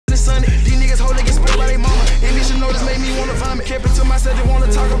said they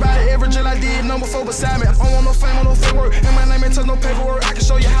wanna talk about it. Every drill I did, number 4 beside me. I don't want no fame or no fake work. And my name ain't touch no paperwork. I can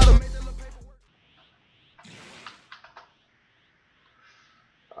show you how to make that little paperwork.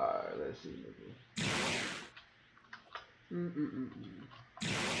 Alright, let's see, nigga.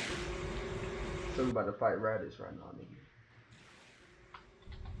 So we about to fight Raditz right now, nigga.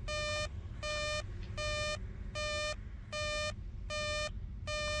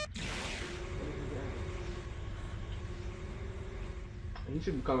 He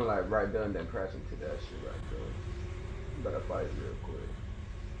should be coming like right done, then crash into that shit right there. You better fight real quick.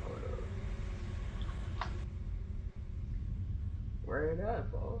 Hold up. Where it at,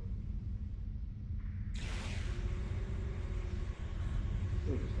 bro?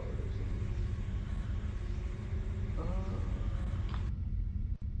 Let me just hold this.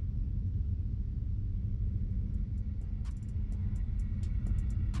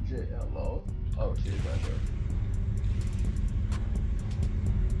 Yall. Oh shit, right there.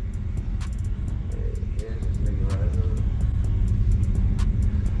 Here's this nigga right here.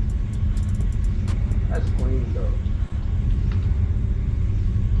 That's clean though.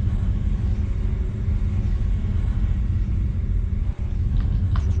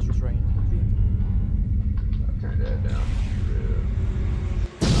 I'll turn that down.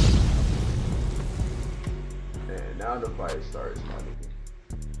 Yeah. And now the fight starts, my nigga.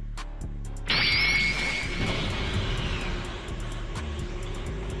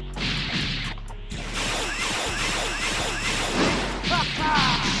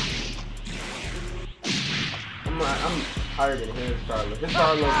 I'm higher than his star level. His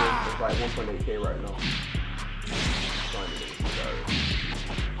star level is like 1.8k right now. Trying to get his started.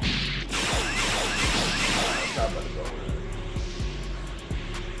 Alright, about to go in.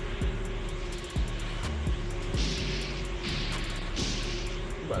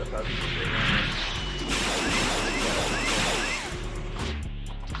 You about to start this shit right now.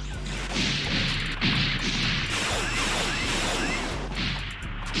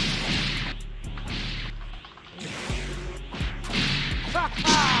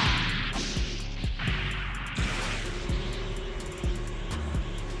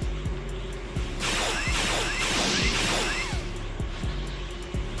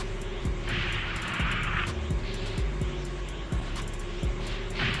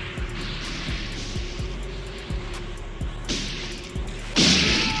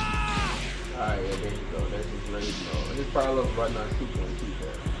 Alright, yeah, there you go. That's just ready to go. His power level right now is 2.2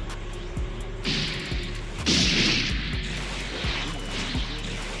 there.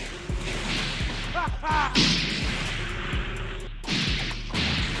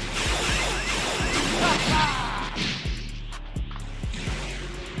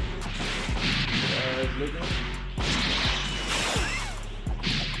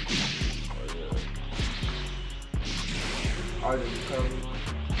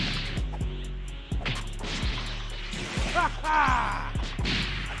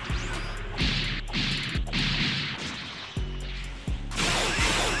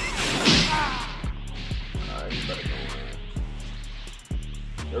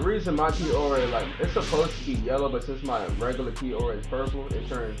 The reason my key aura, like, it's supposed to be yellow, but since my regular key aura is purple, it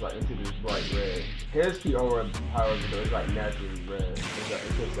turns like into this bright red. His key aura, however, though, is like naturally red. In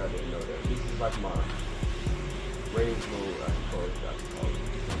case I didn't know that. This is like my rage mode, I suppose I could call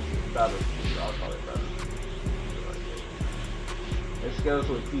it. Battle speed, I'll call it battle speed. It scales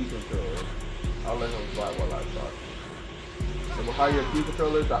with key control. I'll let him fight while I talk. The higher your key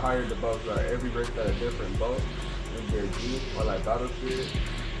control is, the higher the buffs are. Every race got a different buff in their G, or like battle speed.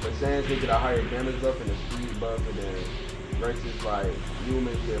 But Saiyans, they get a higher damage buff and a speed buff, and then races like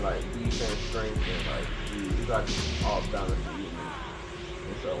humans get like defense, strength, and like speed. You got all balance for humans,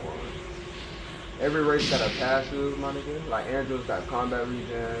 and so on. Every race got a passive, my nigga. Like Angels got combat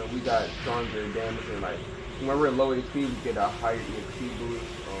regen, we got stronger damage, and like when we're low HP, we get a higher EXP boost.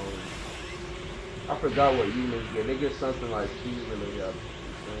 I forgot what humans get. They get something like speed related.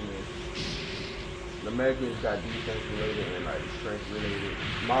 The Americans got defense related and like strength related.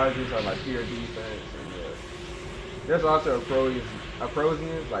 Margins are like pure defense, and yeah. There's also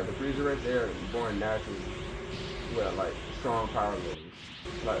Aprosians, like the freezer race. They're born naturally with like strong power levels,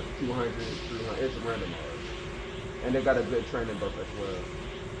 like 200, 300. It's randomized, and they got a good training buff as well.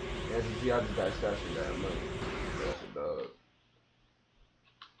 As you see, I just got stashed in that money. So that's a dub.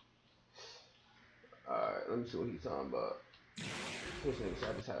 Alright, let me see what he's talking about. This nigga said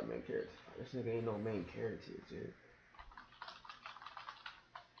I just had a main character. This nigga ain't no main character, dude.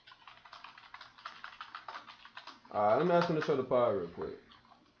 Alright, let me ask him to show the power real quick.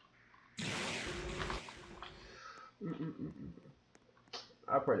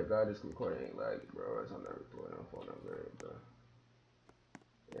 I pray to God this recording ain't laggy, bro. It's on that recording. I'm phone up there, bro.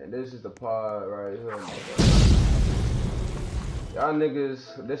 And this is the pod right here. Y'all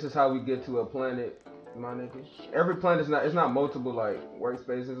niggas, this is how we get to a planet, my niggas. Every planet is not, it's not multiple like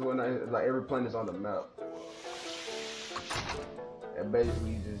workspaces and whatnot. It's like every planet is on the map. And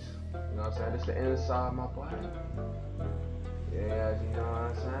basically you just, you know what I'm saying? It's the inside my body. Yeah, you know what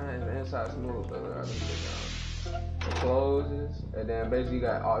I'm saying? The inside smooth, but it closes, and then basically you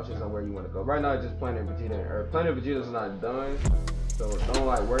got options on where you want to go. Right now it's just Planet Vegeta and Earth. Planet Vegeta's not done, so don't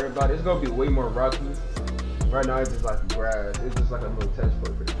like worry about it. It's gonna be way more rocky. Right now it's just like grass. It's just like a little test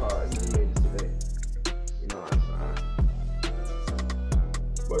play for the car. He just made it today. You know what I'm saying?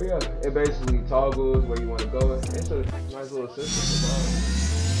 But yeah, it basically toggles where you want to go. It's a nice little system.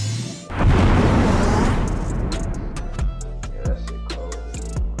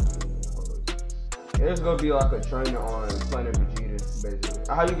 It's gonna be like a trainer on Planet Vegeta,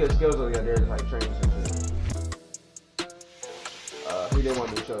 basically. How you get skills over there is like training some shit. He didn't want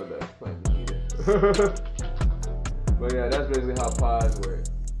me to show the Planet Vegeta. But yeah, that's basically how pods work.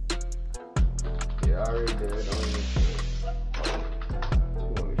 Yeah, I already did. Don't even you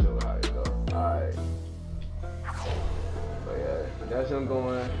want me to show how it go. Alright. But yeah, that's him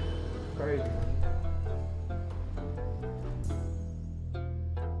going crazy.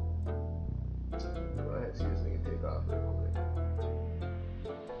 See this nigga take off real quick.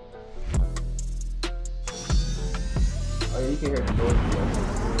 Oh yeah, you can hear the noise.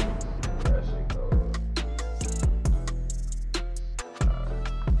 That shit cold.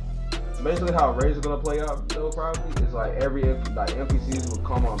 Basically how raids are gonna play out though probably is like every like NPCs will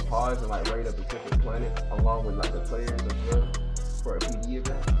come on pause and like raid a specific planet along with like the players as well for a PD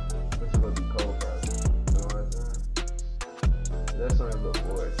event. Which is gonna be cold probably. You know what I'm saying? That's something to look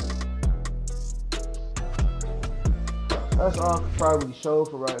forward to. That's all I could probably show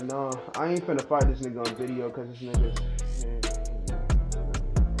for right now. I ain't finna fight this nigga on video because this nigga's.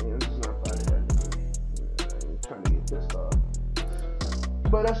 I'm just not fighting that nigga. I ain't trying to get pissed off.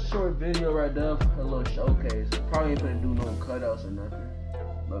 But that's a short video right there, a little showcase. Probably ain't finna do no cutouts or nothing.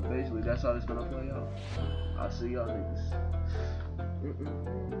 But basically, that's how it's gonna play out. I'll see y'all niggas.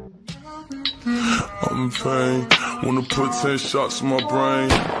 I'm in pain, wanna put 10 shots in my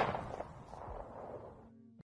brain.